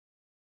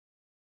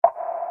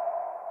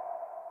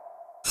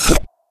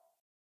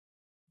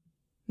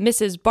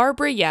Mrs.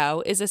 Barbara Yao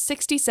is a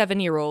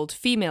 67-year-old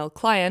female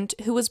client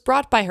who was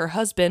brought by her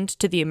husband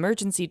to the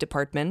emergency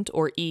department,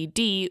 or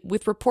ED,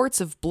 with reports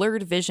of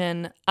blurred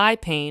vision, eye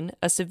pain,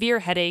 a severe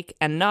headache,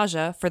 and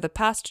nausea for the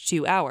past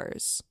 2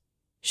 hours.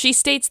 She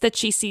states that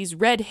she sees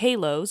red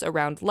halos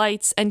around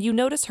lights and you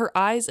notice her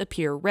eyes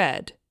appear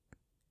red.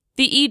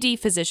 The ED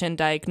physician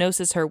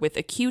diagnoses her with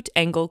acute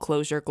angle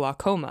closure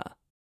glaucoma.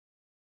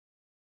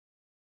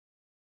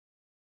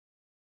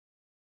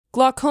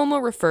 Glaucoma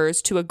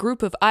refers to a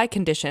group of eye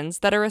conditions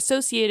that are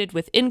associated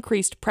with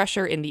increased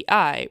pressure in the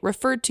eye,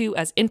 referred to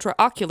as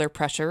intraocular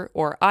pressure,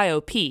 or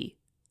IOP.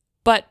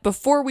 But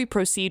before we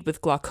proceed with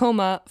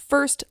glaucoma,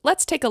 first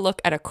let's take a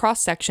look at a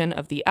cross-section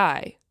of the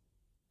eye.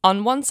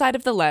 On one side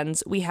of the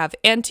lens, we have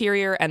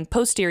anterior and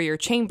posterior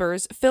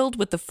chambers filled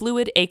with the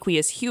fluid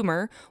aqueous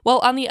humor, while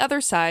on the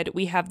other side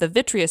we have the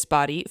vitreous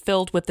body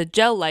filled with the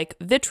gel-like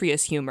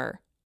vitreous humor.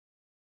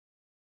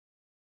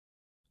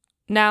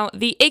 Now,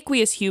 the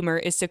aqueous humor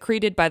is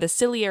secreted by the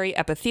ciliary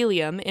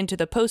epithelium into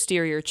the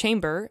posterior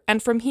chamber,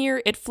 and from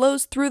here it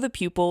flows through the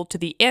pupil to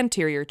the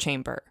anterior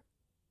chamber.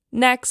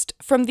 Next,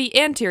 from the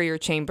anterior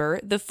chamber,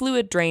 the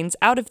fluid drains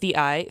out of the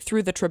eye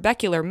through the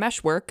trabecular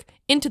meshwork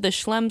into the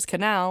Schlemm's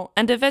canal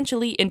and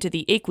eventually into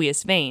the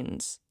aqueous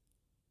veins.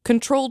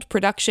 Controlled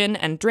production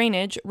and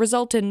drainage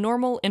result in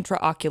normal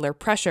intraocular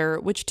pressure,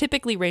 which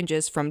typically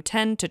ranges from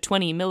 10 to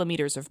 20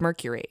 millimeters of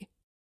mercury.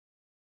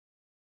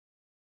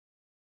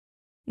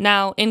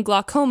 Now, in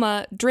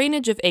glaucoma,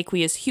 drainage of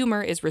aqueous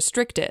humor is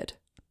restricted.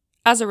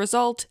 As a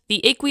result,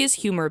 the aqueous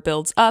humor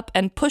builds up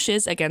and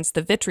pushes against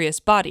the vitreous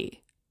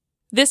body.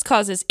 This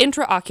causes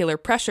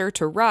intraocular pressure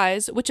to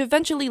rise, which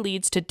eventually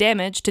leads to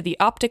damage to the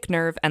optic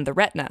nerve and the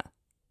retina.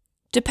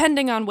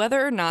 Depending on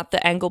whether or not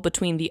the angle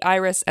between the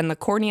iris and the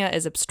cornea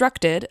is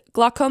obstructed,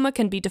 glaucoma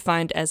can be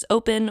defined as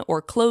open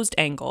or closed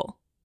angle.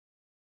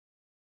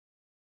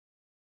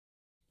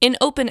 In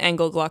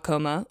open-angle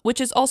glaucoma, which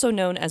is also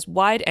known as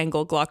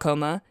wide-angle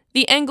glaucoma,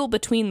 the angle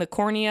between the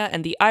cornea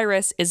and the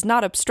iris is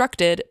not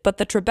obstructed, but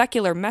the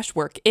trabecular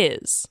meshwork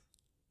is.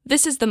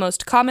 This is the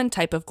most common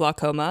type of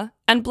glaucoma,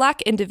 and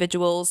Black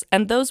individuals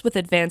and those with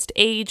advanced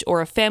age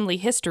or a family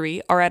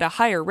history are at a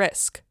higher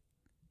risk.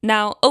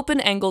 Now,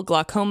 open-angle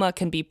glaucoma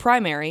can be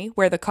primary,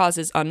 where the cause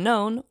is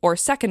unknown, or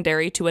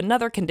secondary to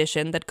another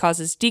condition that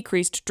causes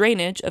decreased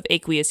drainage of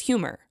aqueous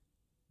humor.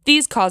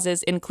 These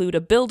causes include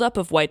a buildup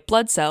of white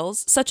blood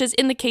cells, such as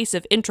in the case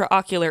of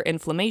intraocular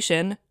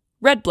inflammation,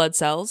 red blood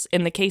cells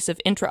in the case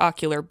of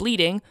intraocular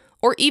bleeding,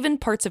 or even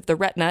parts of the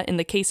retina in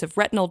the case of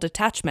retinal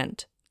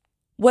detachment.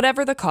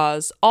 Whatever the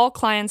cause, all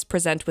clients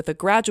present with a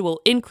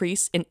gradual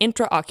increase in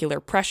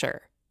intraocular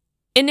pressure.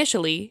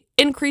 Initially,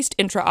 increased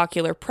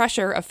intraocular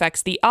pressure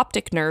affects the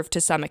optic nerve to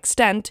some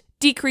extent,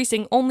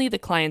 decreasing only the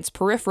client's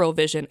peripheral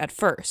vision at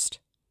first.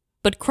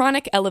 But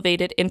chronic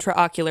elevated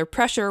intraocular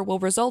pressure will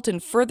result in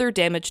further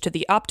damage to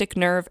the optic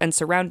nerve and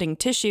surrounding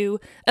tissue,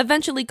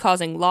 eventually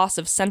causing loss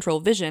of central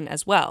vision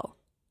as well.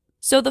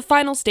 So the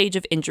final stage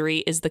of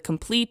injury is the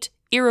complete,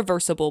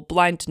 irreversible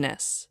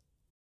blindness.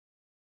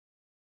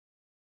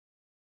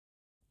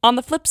 On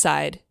the flip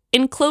side,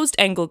 in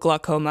closed-angle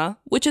glaucoma,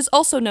 which is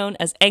also known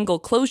as angle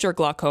closure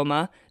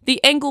glaucoma,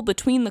 the angle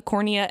between the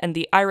cornea and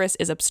the iris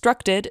is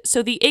obstructed,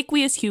 so the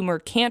aqueous humor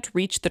can't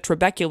reach the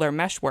trabecular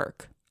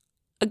meshwork.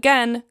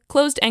 Again,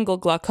 closed-angle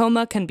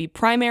glaucoma can be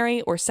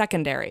primary or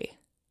secondary.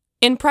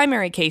 In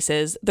primary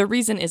cases, the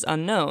reason is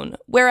unknown,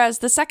 whereas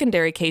the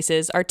secondary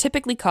cases are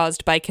typically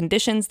caused by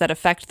conditions that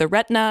affect the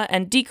retina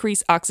and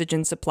decrease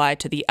oxygen supply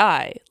to the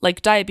eye,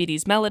 like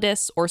diabetes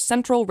mellitus or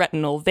central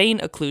retinal vein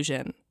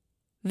occlusion.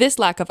 This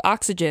lack of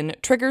oxygen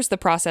triggers the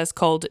process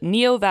called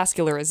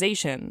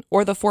neovascularization,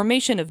 or the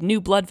formation of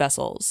new blood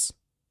vessels.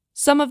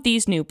 Some of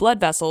these new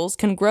blood vessels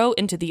can grow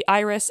into the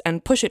iris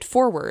and push it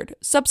forward,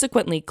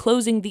 subsequently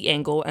closing the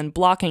angle and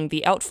blocking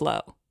the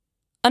outflow.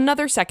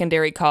 Another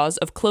secondary cause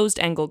of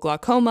closed-angle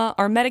glaucoma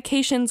are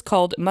medications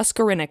called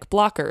muscarinic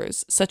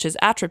blockers, such as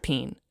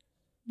atropine.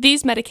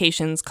 These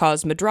medications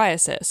cause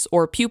mydriasis,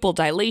 or pupil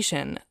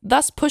dilation,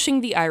 thus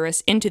pushing the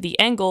iris into the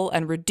angle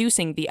and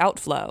reducing the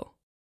outflow.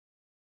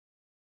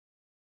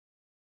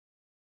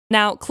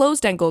 Now,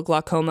 closed-angle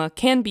glaucoma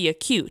can be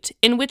acute,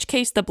 in which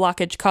case the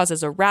blockage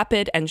causes a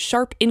rapid and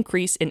sharp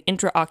increase in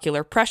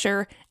intraocular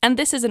pressure, and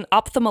this is an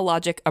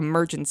ophthalmologic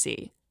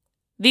emergency.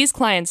 These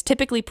clients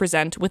typically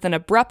present with an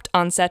abrupt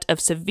onset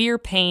of severe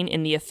pain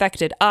in the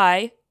affected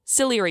eye,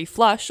 ciliary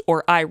flush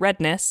or eye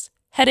redness,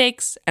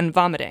 headaches, and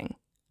vomiting.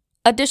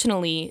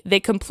 Additionally, they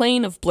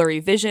complain of blurry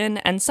vision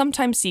and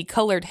sometimes see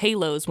colored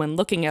halos when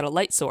looking at a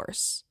light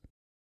source.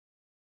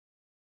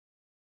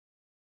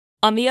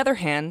 On the other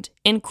hand,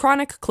 in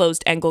chronic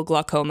closed-angle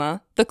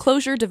glaucoma, the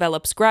closure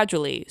develops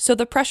gradually, so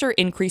the pressure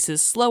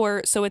increases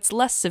slower, so it's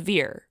less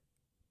severe.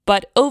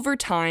 But over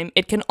time,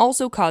 it can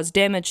also cause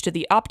damage to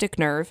the optic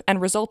nerve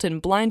and result in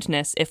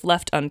blindness if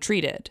left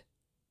untreated.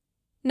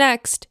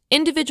 Next,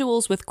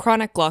 individuals with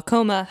chronic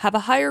glaucoma have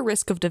a higher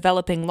risk of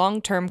developing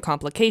long-term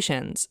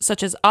complications,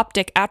 such as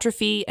optic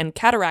atrophy and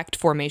cataract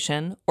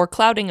formation or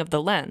clouding of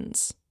the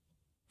lens.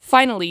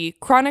 Finally,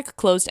 chronic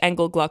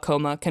closed-angle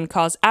glaucoma can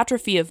cause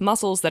atrophy of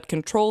muscles that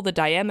control the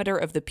diameter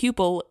of the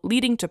pupil,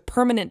 leading to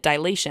permanent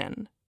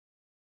dilation.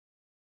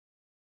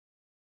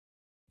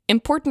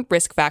 Important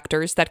risk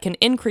factors that can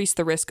increase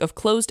the risk of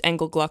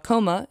closed-angle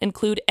glaucoma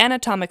include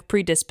anatomic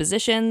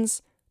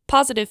predispositions,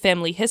 positive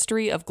family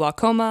history of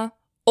glaucoma,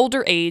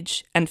 older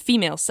age, and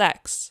female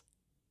sex.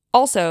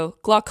 Also,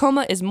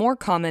 glaucoma is more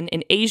common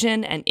in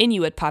Asian and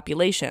Inuit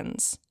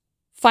populations.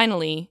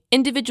 Finally,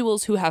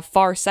 individuals who have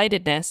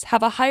far-sightedness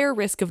have a higher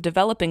risk of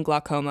developing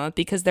glaucoma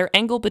because their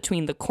angle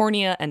between the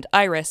cornea and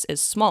iris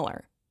is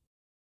smaller.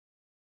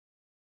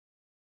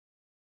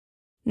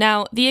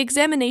 Now, the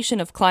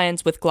examination of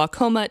clients with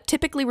glaucoma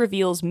typically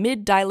reveals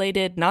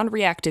mid-dilated,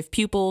 non-reactive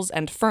pupils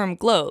and firm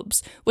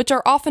globes, which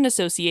are often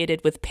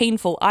associated with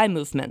painful eye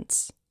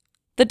movements.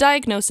 The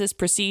diagnosis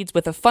proceeds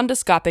with a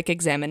fundoscopic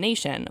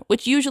examination,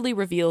 which usually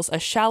reveals a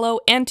shallow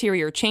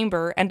anterior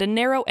chamber and a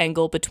narrow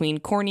angle between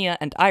cornea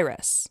and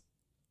iris.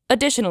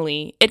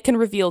 Additionally, it can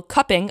reveal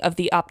cupping of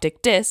the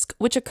optic disc,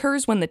 which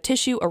occurs when the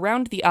tissue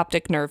around the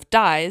optic nerve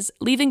dies,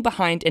 leaving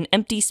behind an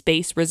empty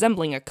space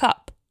resembling a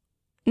cup.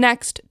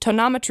 Next,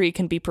 tonometry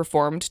can be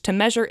performed to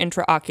measure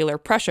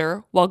intraocular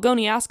pressure, while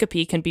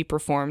gonioscopy can be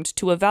performed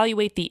to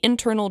evaluate the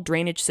internal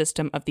drainage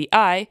system of the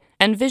eye,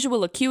 and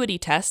visual acuity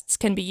tests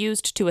can be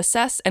used to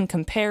assess and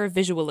compare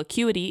visual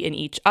acuity in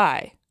each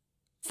eye.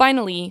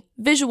 Finally,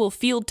 visual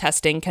field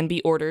testing can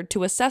be ordered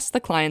to assess the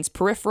client's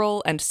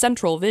peripheral and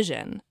central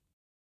vision.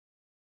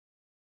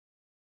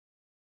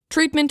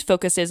 Treatment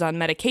focuses on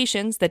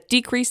medications that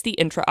decrease the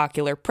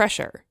intraocular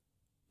pressure.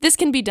 This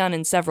can be done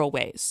in several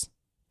ways.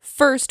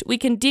 First, we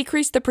can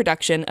decrease the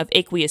production of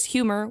aqueous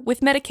humor with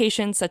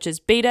medications such as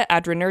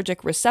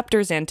beta-adrenergic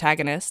receptors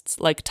antagonists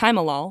like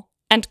timolol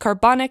and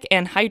carbonic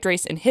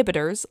anhydrase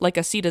inhibitors like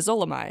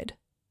acetazolamide.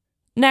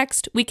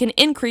 Next, we can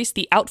increase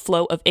the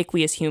outflow of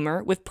aqueous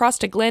humor with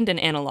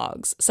prostaglandin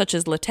analogs such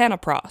as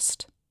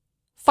latanoprost.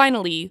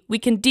 Finally, we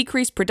can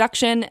decrease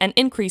production and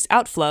increase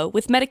outflow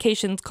with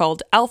medications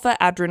called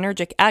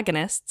alpha-adrenergic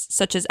agonists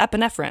such as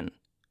epinephrine.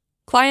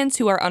 Clients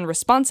who are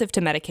unresponsive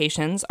to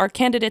medications are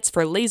candidates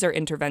for laser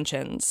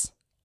interventions.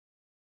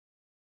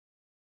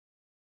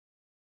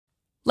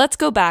 Let's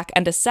go back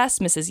and assess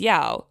Mrs.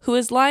 Yao, who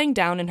is lying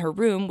down in her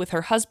room with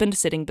her husband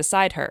sitting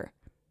beside her.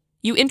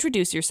 You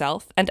introduce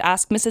yourself and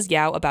ask Mrs.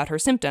 Yao about her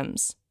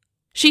symptoms.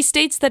 She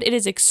states that it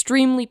is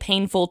extremely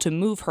painful to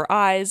move her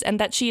eyes and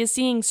that she is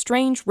seeing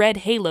strange red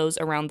halos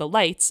around the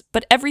lights,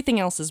 but everything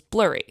else is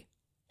blurry.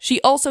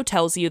 She also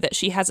tells you that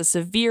she has a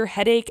severe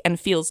headache and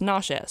feels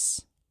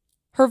nauseous.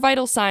 Her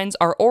vital signs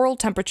are oral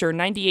temperature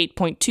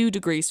 98.2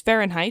 degrees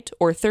Fahrenheit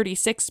or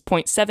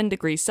 36.7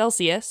 degrees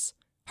Celsius,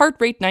 heart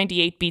rate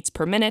 98 beats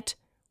per minute,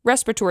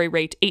 respiratory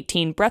rate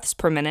 18 breaths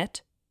per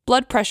minute,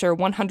 blood pressure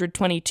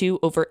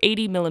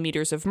 122/80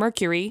 millimeters of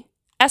mercury,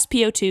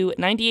 SpO2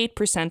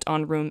 98%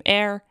 on room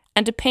air,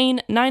 and a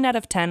pain 9 out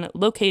of 10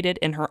 located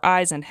in her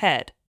eyes and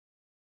head.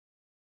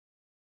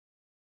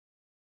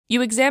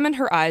 You examine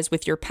her eyes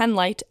with your pen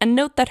light and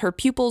note that her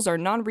pupils are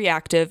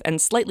non-reactive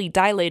and slightly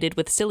dilated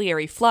with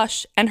ciliary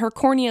flush, and her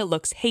cornea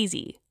looks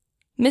hazy.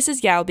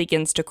 Mrs. Yao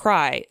begins to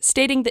cry,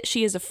 stating that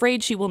she is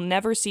afraid she will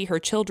never see her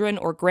children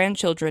or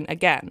grandchildren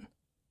again.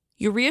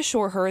 You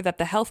reassure her that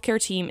the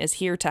healthcare team is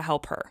here to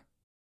help her.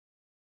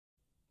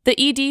 The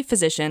ED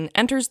physician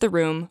enters the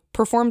room,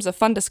 performs a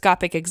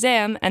fundoscopic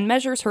exam, and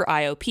measures her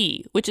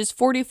IOP, which is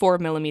 44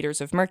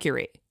 millimeters of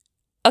mercury.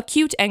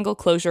 Acute angle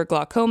closure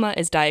glaucoma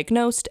is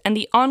diagnosed, and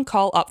the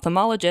on-call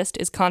ophthalmologist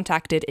is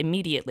contacted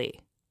immediately.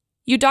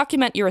 You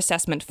document your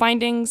assessment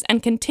findings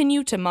and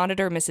continue to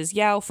monitor Mrs.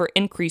 Yao for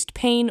increased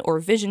pain or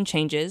vision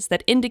changes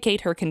that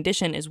indicate her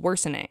condition is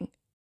worsening.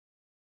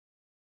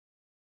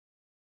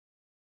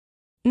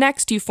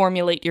 Next, you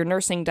formulate your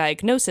nursing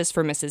diagnosis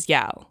for Mrs.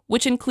 Yao,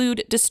 which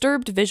include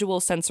disturbed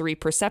visual sensory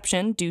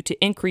perception due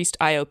to increased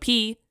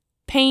IOP,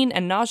 pain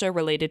and nausea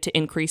related to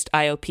increased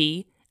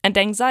IOP, and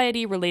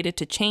anxiety related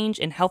to change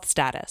in health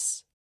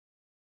status.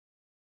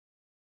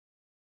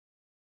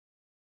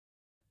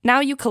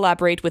 Now you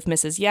collaborate with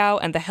Mrs. Yao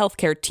and the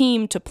healthcare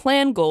team to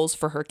plan goals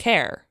for her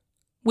care.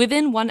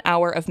 Within 1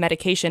 hour of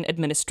medication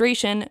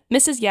administration,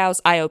 Mrs.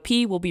 Yao's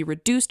IOP will be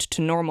reduced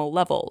to normal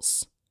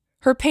levels.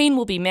 Her pain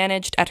will be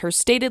managed at her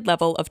stated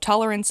level of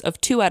tolerance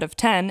of 2 out of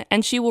 10,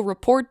 and she will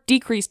report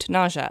decreased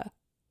nausea.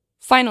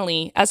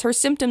 Finally, as her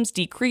symptoms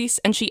decrease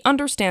and she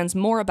understands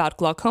more about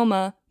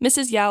glaucoma,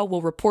 Mrs. Yao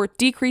will report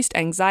decreased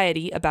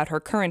anxiety about her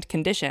current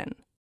condition.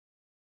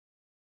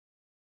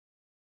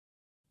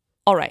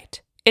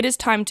 Alright, it is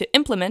time to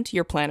implement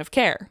your plan of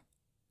care.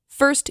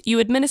 First, you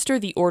administer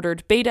the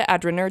ordered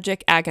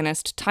beta-adrenergic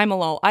agonist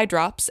timolol eye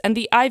drops and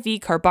the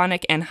IV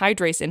carbonic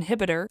anhydrase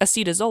inhibitor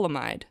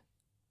acetazolamide.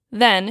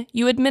 Then,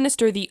 you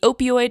administer the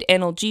opioid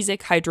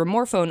analgesic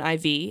hydromorphone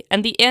IV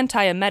and the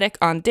antiemetic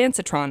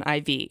ondansetron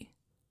IV.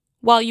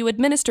 While you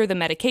administer the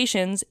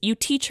medications, you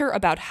teach her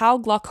about how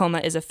glaucoma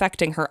is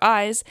affecting her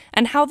eyes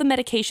and how the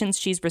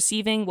medications she's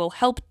receiving will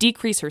help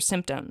decrease her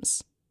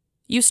symptoms.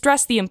 You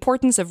stress the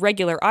importance of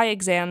regular eye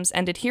exams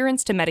and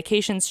adherence to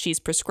medications she's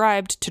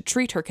prescribed to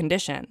treat her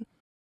condition.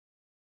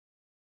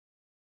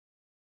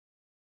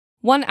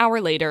 1 hour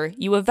later,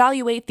 you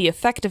evaluate the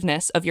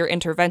effectiveness of your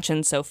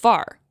intervention so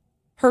far.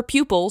 Her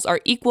pupils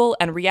are equal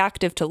and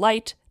reactive to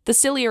light, the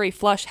ciliary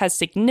flush has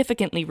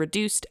significantly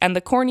reduced, and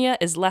the cornea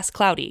is less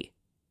cloudy.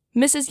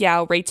 Mrs.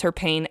 Yao rates her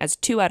pain as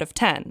 2 out of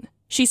 10.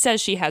 She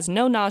says she has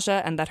no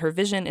nausea and that her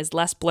vision is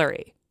less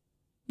blurry.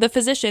 The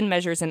physician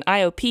measures an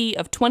IOP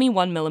of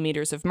 21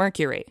 millimeters of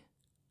mercury.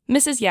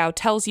 Mrs. Yao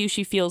tells you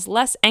she feels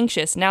less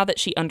anxious now that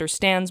she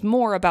understands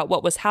more about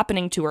what was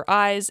happening to her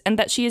eyes and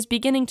that she is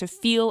beginning to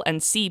feel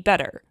and see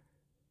better.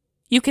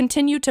 You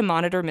continue to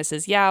monitor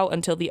Mrs. Yao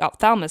until the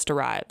ophthalmist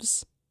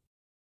arrives.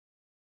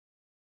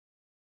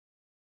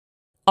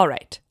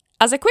 Alright,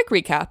 as a quick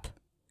recap,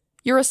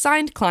 your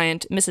assigned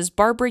client, Mrs.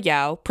 Barbara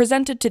Yao,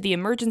 presented to the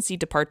emergency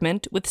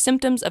department with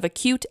symptoms of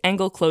acute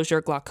angle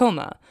closure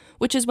glaucoma,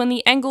 which is when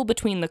the angle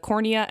between the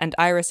cornea and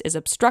iris is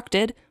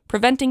obstructed,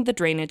 preventing the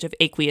drainage of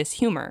aqueous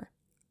humor.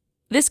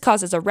 This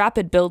causes a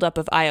rapid buildup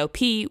of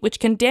IOP, which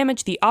can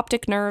damage the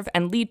optic nerve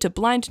and lead to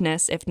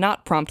blindness if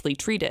not promptly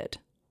treated.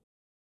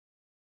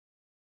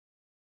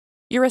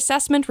 Your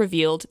assessment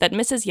revealed that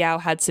Mrs. Yao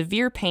had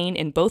severe pain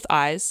in both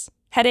eyes,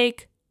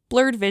 headache,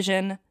 blurred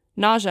vision,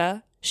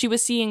 nausea, she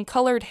was seeing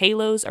colored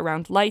halos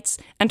around lights,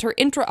 and her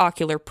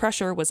intraocular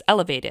pressure was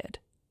elevated.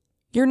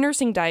 Your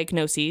nursing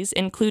diagnoses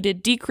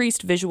included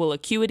decreased visual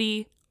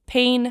acuity,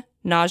 pain,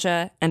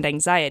 nausea, and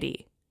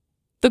anxiety.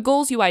 The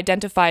goals you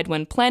identified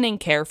when planning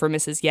care for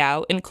Mrs.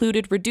 Yao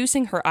included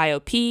reducing her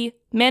IOP,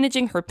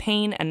 managing her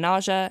pain and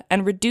nausea,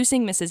 and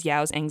reducing Mrs.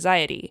 Yao's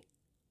anxiety.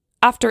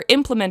 After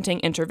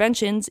implementing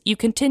interventions, you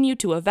continue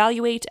to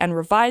evaluate and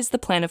revise the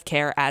plan of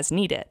care as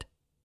needed.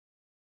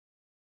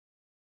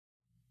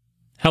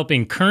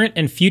 Helping current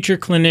and future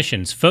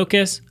clinicians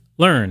focus,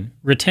 learn,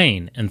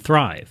 retain, and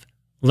thrive.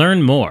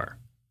 Learn more